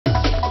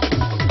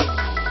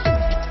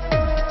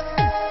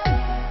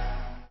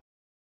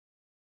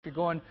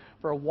you're going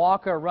for a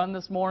walk or a run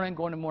this morning,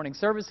 going to morning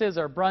services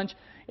or brunch,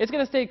 it's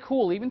going to stay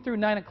cool even through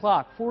 9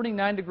 o'clock.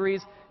 49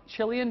 degrees,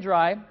 chilly and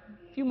dry.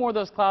 A few more of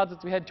those clouds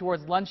as we head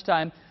towards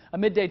lunchtime. A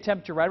midday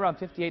temperature right around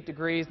 58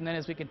 degrees, and then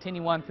as we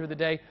continue on through the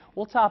day,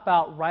 we'll top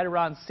out right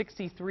around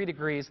 63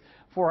 degrees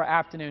for our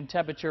afternoon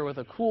temperature with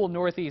a cool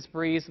northeast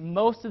breeze.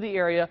 Most of the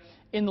area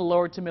in the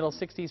lower to middle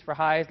 60s for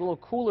highs. A little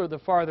cooler the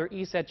farther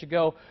east that you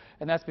go,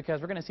 and that's because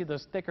we're going to see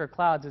those thicker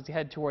clouds as you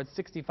head towards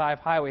 65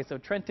 highway. So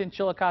Trenton,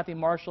 Chillicothe,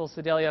 Marshall,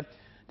 Sedalia,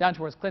 down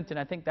towards Clinton.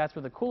 I think that's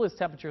where the coolest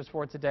temperatures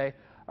for today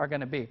are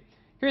going to be.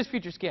 Here's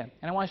future scan,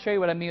 and I want to show you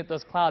what I mean with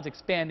those clouds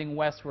expanding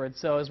westward.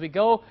 So as we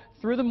go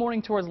through the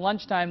morning towards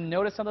lunchtime,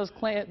 notice how those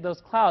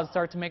clouds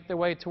start to make their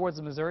way towards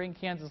the Missouri and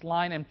Kansas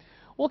line, and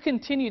we'll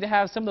continue to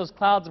have some of those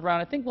clouds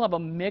around. I think we'll have a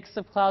mix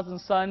of clouds and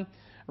sun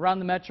around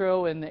the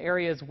metro and the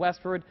areas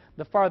westward.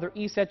 The farther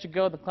east that you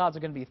go, the clouds are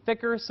going to be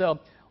thicker, so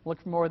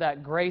look for more of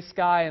that gray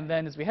sky. And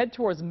then as we head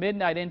towards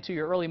midnight into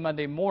your early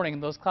Monday morning,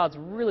 those clouds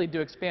really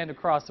do expand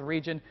across the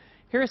region.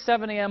 Here's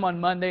 7 a.m. on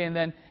Monday, and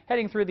then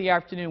heading through the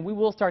afternoon, we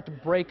will start to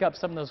break up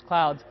some of those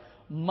clouds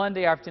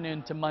Monday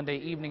afternoon to Monday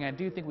evening. I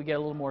do think we get a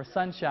little more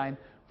sunshine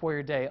for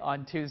your day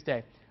on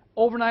Tuesday.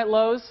 Overnight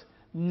lows,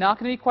 not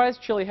going to be quite as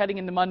chilly heading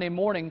into Monday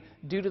morning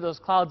due to those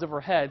clouds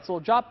overhead. So we'll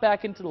drop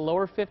back into the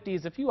lower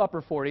 50s, a few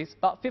upper 40s,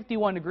 about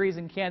 51 degrees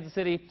in Kansas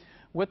City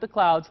with the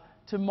clouds.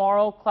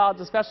 Tomorrow, clouds,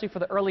 especially for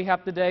the early half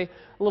of the day,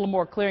 a little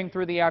more clearing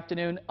through the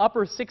afternoon,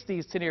 upper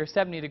 60s to near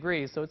 70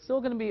 degrees. So it's still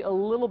going to be a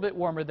little bit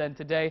warmer than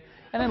today.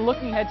 And then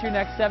looking ahead to your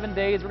next 7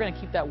 days, we're going to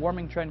keep that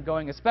warming trend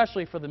going,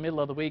 especially for the middle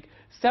of the week.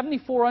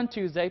 74 on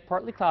Tuesday,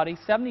 partly cloudy.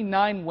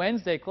 79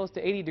 Wednesday, close to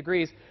 80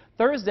 degrees.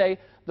 Thursday,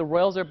 the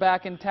Royals are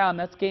back in town.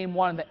 That's game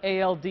 1 in the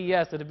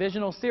ALDS, the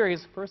divisional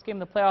series. First game in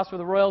the playoffs for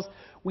the Royals.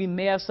 We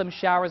may have some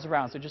showers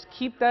around, so just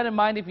keep that in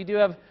mind if you do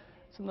have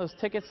some of those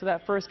tickets to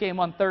that first game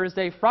on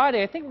Thursday.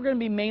 Friday, I think we're going to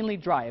be mainly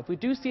dry. If we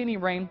do see any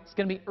rain, it's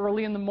going to be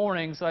early in the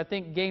morning, so I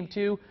think game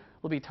 2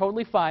 will be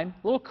totally fine.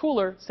 A little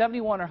cooler,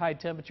 71 or high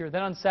temperature.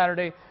 Then on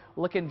Saturday,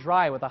 looking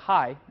dry with a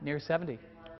high near 70.